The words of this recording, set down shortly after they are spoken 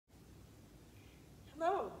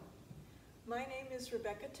is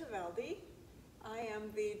Rebecca Velde. I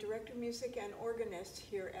am the Director of Music and organist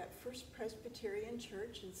here at First Presbyterian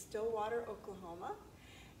Church in Stillwater, Oklahoma.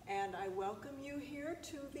 And I welcome you here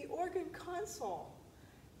to the organ console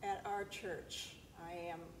at our church. I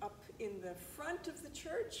am up in the front of the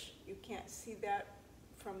church. You can't see that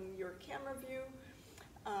from your camera view,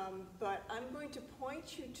 but I'm going to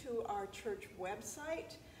point you to our church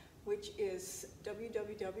website, which is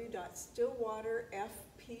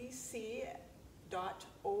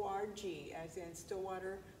www.stillwaterfpc.org, as in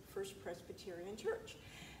Stillwater First Presbyterian Church.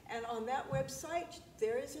 And on that website,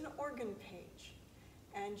 there is an organ page.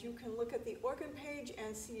 And you can look at the organ page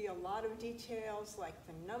and see a lot of details, like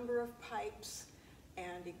the number of pipes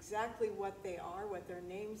and exactly what they are, what their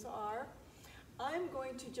names are. I'm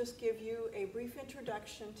going to just give you a brief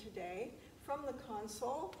introduction today from the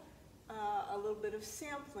console, a little bit of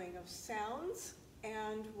sampling of sounds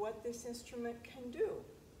and what this instrument can do.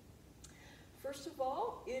 First of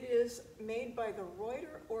all, it is made by the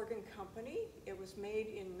Reuter Organ Company. It was made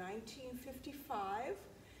in 1955,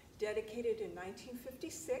 dedicated in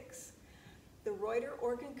 1956. The Reuter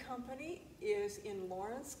Organ Company is in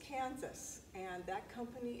Lawrence, Kansas, and that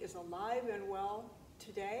company is alive and well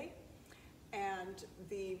today. And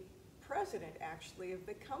the president, actually, of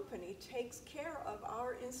the company takes care of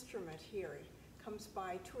our instrument here. He comes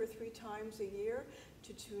by 2 or 3 times a year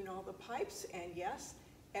to tune all the pipes, and yes,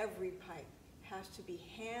 every pipe has to be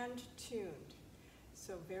hand-tuned.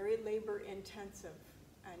 So very labor-intensive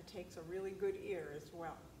and takes a really good ear as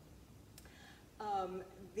well.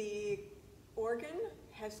 The organ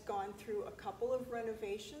has gone through a couple of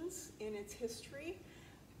renovations in its history.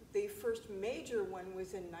 The first major one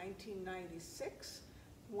was in 1996,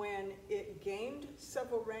 when it gained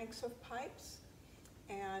several ranks of pipes.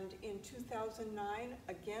 And in 2009,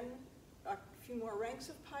 again, a few more ranks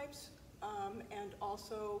of pipes, and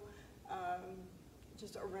also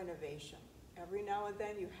just a renovation. Every now and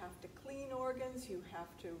then you have to clean organs, you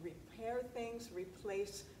have to repair things,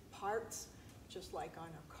 replace parts, just like on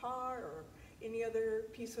a car or any other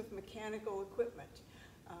piece of mechanical equipment.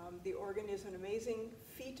 The organ is an amazing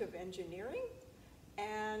feat of engineering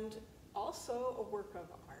and also a work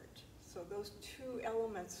of art. So those two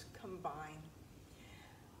elements combine.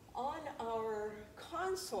 On our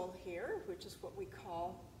console here, which is what we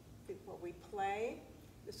call what we play,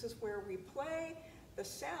 this is where we play. The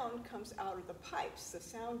sound comes out of the pipes. The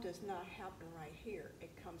sound does not happen right here.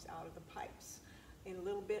 It comes out of the pipes. In a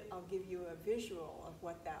little bit, I'll give you a visual of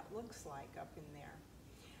what that looks like up in there.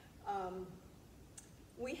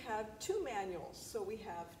 We have 2 manuals. So we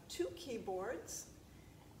have 2 keyboards,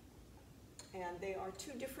 and they are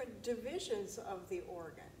 2 different divisions of the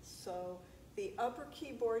organ. So the upper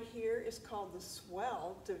keyboard here is called the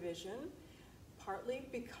swell division, partly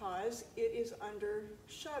because it is under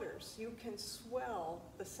shutters. You can swell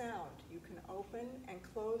the sound. You can open and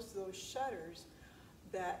close those shutters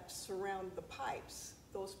that surround the pipes,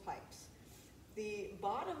 those pipes. The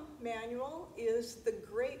bottom manual is the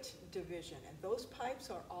great division, and those pipes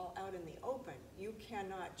are all out in the open. You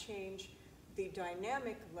cannot change the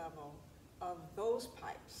dynamic level of those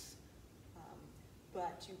pipes,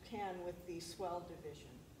 but you can with the swell division.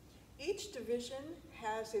 Each division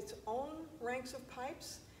has its own ranks of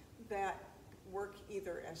pipes that work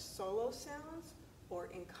either as solo sounds or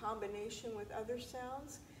in combination with other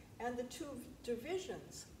sounds, and the 2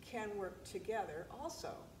 divisions can work together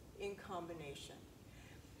also in combination.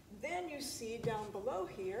 Then you see down below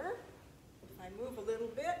here, if I move a little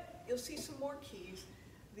bit, you'll see some more keys.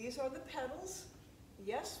 These are the pedals.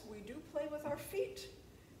 Yes, we do play with our feet.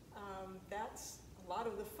 That's a lot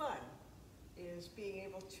of the fun, is being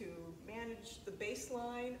able to manage the bass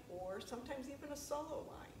line or sometimes even a solo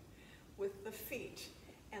line with the feet.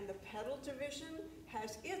 And the pedal division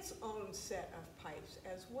has its own set of pipes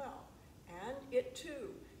as well. And it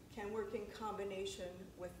too can work in combination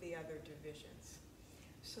with the other divisions.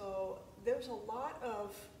 So there's a lot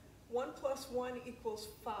of 1 + 1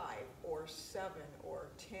 = 5 or 7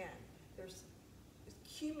 or 10. There's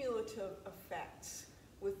cumulative effects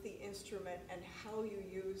with the instrument and how you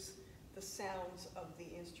use the sounds of the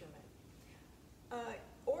instrument.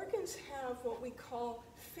 Organs have what we call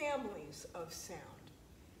families of sound.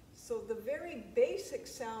 So the very basic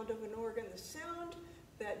sound of an organ, the sound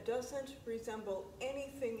that doesn't resemble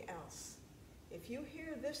anything else. If you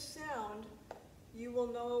hear this sound, you will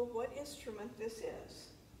know what instrument this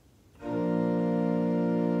is.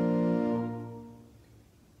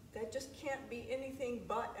 That just can't be anything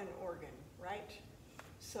but an organ, right?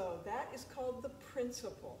 So that is called the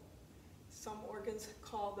principal. Some organs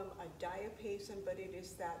call them a diapason, but it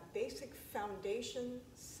is that basic foundation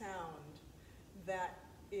sound that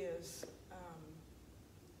is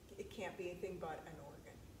can't be anything but an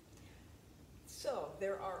organ. So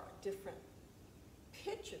there are different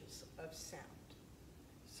pitches of sound.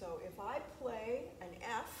 So if I play an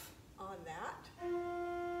F on that,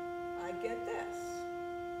 I get this.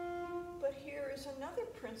 But here is another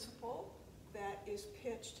principle that is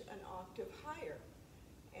pitched an octave higher.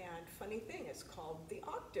 And funny thing, it's called the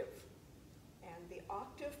octave. And the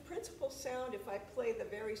octave principal sound, if I play the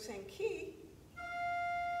very same key,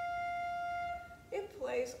 it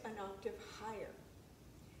plays an octave higher.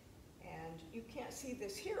 And you can't see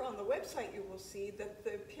this here on the website. You will see that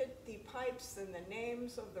the pipes and the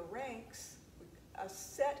names of the ranks, a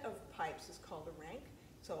set of pipes is called a rank.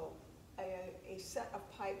 So a set of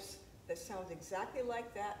pipes that sounds exactly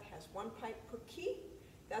like that, has one pipe per key,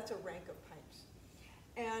 that's a rank of pipes.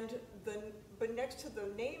 And but next to the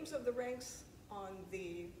names of the ranks on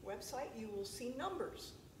the website, you will see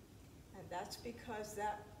numbers. And that's because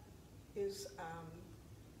that is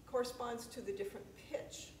corresponds to the different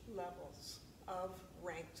pitch levels of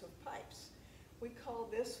ranks of pipes. We call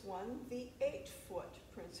this one the 8-foot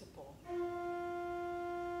principle.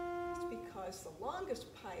 It's because the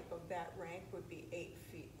longest pipe of that rank would be 8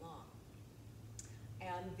 feet long.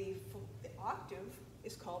 And the octave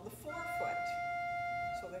is called the 4-foot.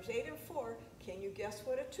 So there's 8 and 4. Can you guess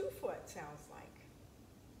what a 2-foot sounds like?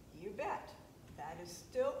 You bet. That is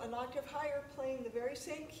still an octave higher, playing the very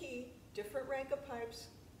same key, different rank of pipes.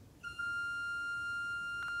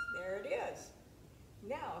 There it is.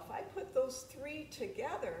 Now, if I put those 3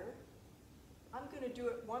 together, I'm going to do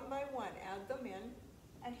it one by one, add them in,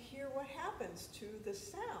 and hear what happens to the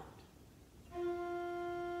sound.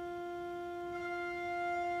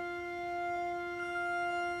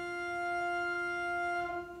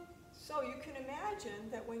 So you can imagine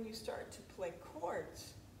that when you start to play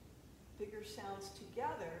chords, bigger sounds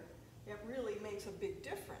together, it really makes a big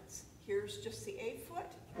difference. Here's just the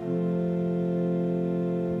 8-foot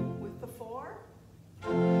with the 4,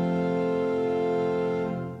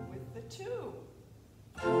 with the 2.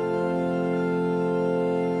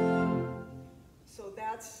 So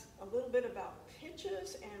that's a little bit about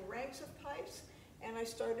pitches and ranks of pipes. And I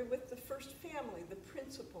started with the first family, the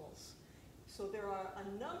principals. So there are a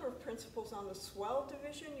number of principals on the swell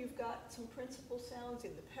division. You've got some principal sounds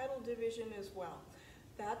in the pedal division as well.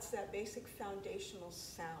 That's that basic foundational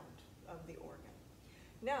sound of the organ.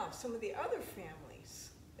 Now, some of the other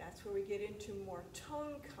families, that's where we get into more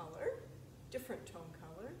tone color, different tone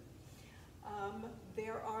color.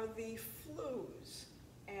 There are the flues,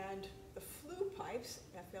 and the flue pipes,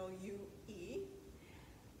 F-L-U-E,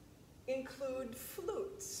 include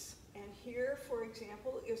flutes. And here, for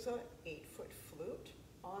example, is an 8-foot flute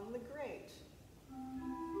on the grate.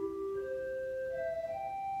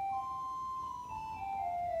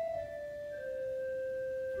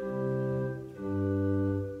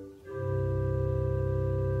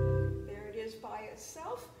 There it is by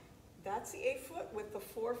itself. That's the 8-foot with the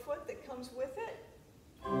 4-foot that comes with it.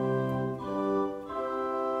 The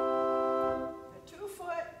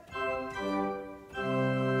 2-foot.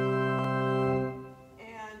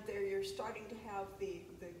 Starting to have the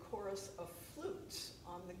chorus of flutes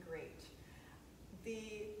on the grate.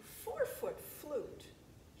 The 4-foot flute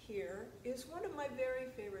here is one of my very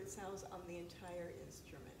favorite sounds on the entire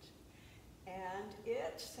instrument. And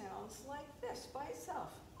it sounds like this by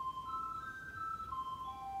itself.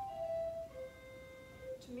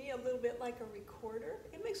 To me, a little bit like a recorder.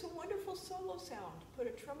 It makes a wonderful solo sound. Put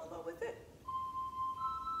a tremolo with it.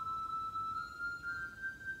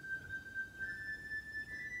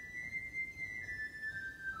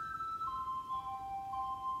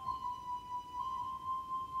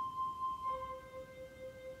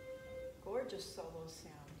 Gorgeous solo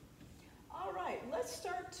sound. All right, let's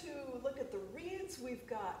start to look at the reeds. We've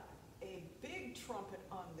got a big trumpet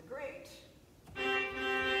on the grate.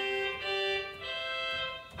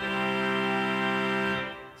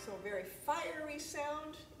 So a very fiery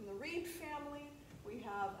sound in the reed family. We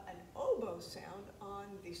have an oboe sound on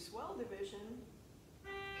the swell division.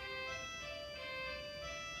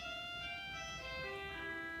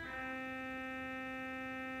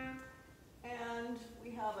 And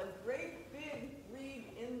we have a great big reed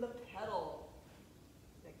in the pedal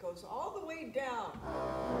that goes all the way down.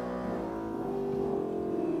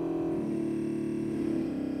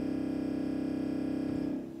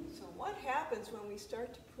 So what happens when we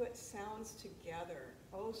start to put sounds together?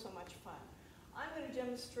 Oh, so much fun. I'm going to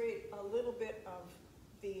demonstrate a little bit of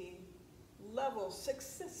the levels,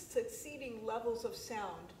 succeeding levels of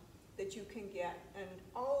sound that you can get. And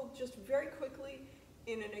I'll just very quickly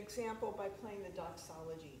in an example by playing the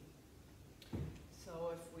doxology.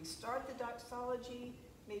 So if we start the doxology,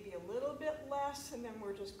 maybe a little bit less, and then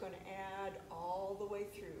we're just going to add all the way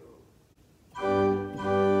through.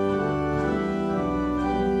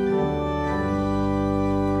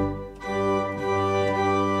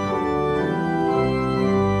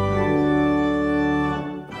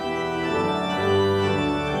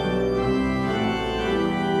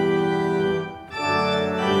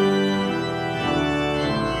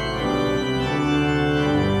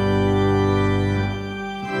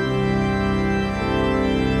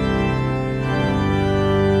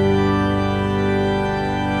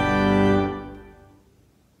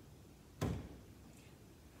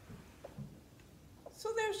 So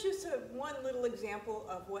there's just one little example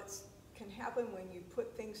of what can happen when you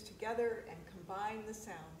put things together and combine the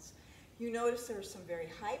sounds. You notice there are some very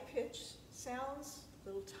high-pitched sounds,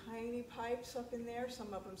 little tiny pipes up in there,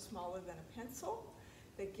 some of them smaller than a pencil,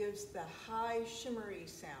 that gives the high shimmery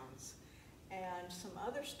sounds. And some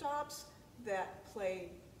other stops that play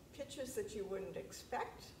pitches that you wouldn't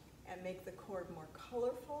expect and make the chord more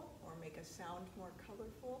colorful or make a sound more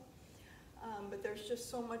colorful. But there's just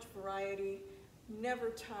so much variety. Never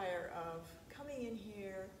tire of coming in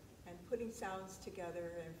here and putting sounds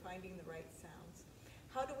together and finding the right sounds.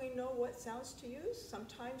 How do we know what sounds to use?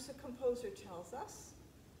 Sometimes the composer tells us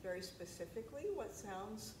very specifically what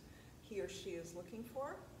sounds he or she is looking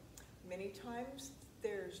for. Many times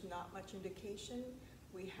there's not much indication.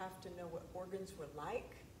 We have to know what organs were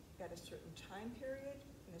like at a certain time period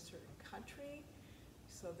in a certain country.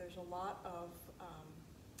 So there's a lot of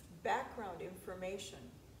background information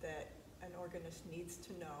that an organist needs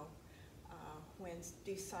to know when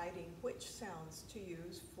deciding which sounds to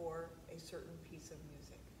use for a certain piece of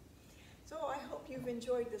music. So I hope you've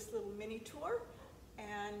enjoyed this little mini tour,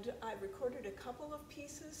 and I've recorded a couple of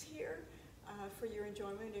pieces here for your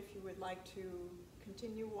enjoyment if you would like to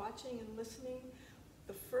continue watching and listening.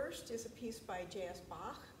 The first is a piece by J.S.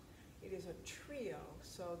 Bach. It is a trio,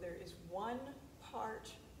 so there is one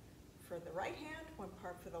part for the right hand, one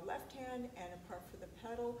part for the left hand, and a part for the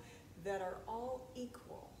pedal that are all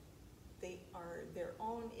equal. They are their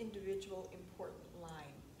own individual important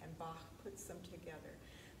line, and Bach puts them together.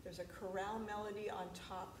 There's a chorale melody on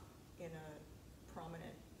top in a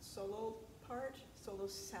prominent solo part, solo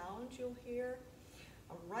sound you'll hear,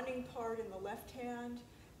 a running part in the left hand,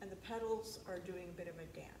 and the pedals are doing a bit of a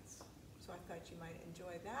dance. So I thought you might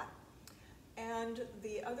enjoy that. And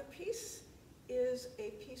the other piece is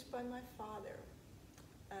a piece by my father,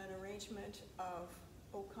 an arrangement of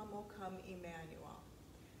O Come, Emmanuel.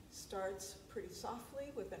 Starts pretty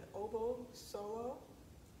softly with an oboe solo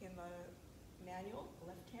in the manual,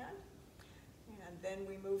 left hand, and then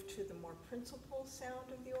we move to the more principal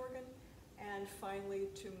sound of the organ, and finally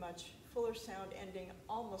to much fuller sound ending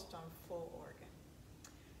almost on full organ.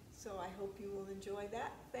 So I hope you will enjoy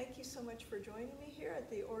that. Thank you so much for joining me here at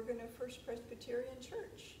the organ of First Presbyterian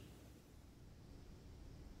Church.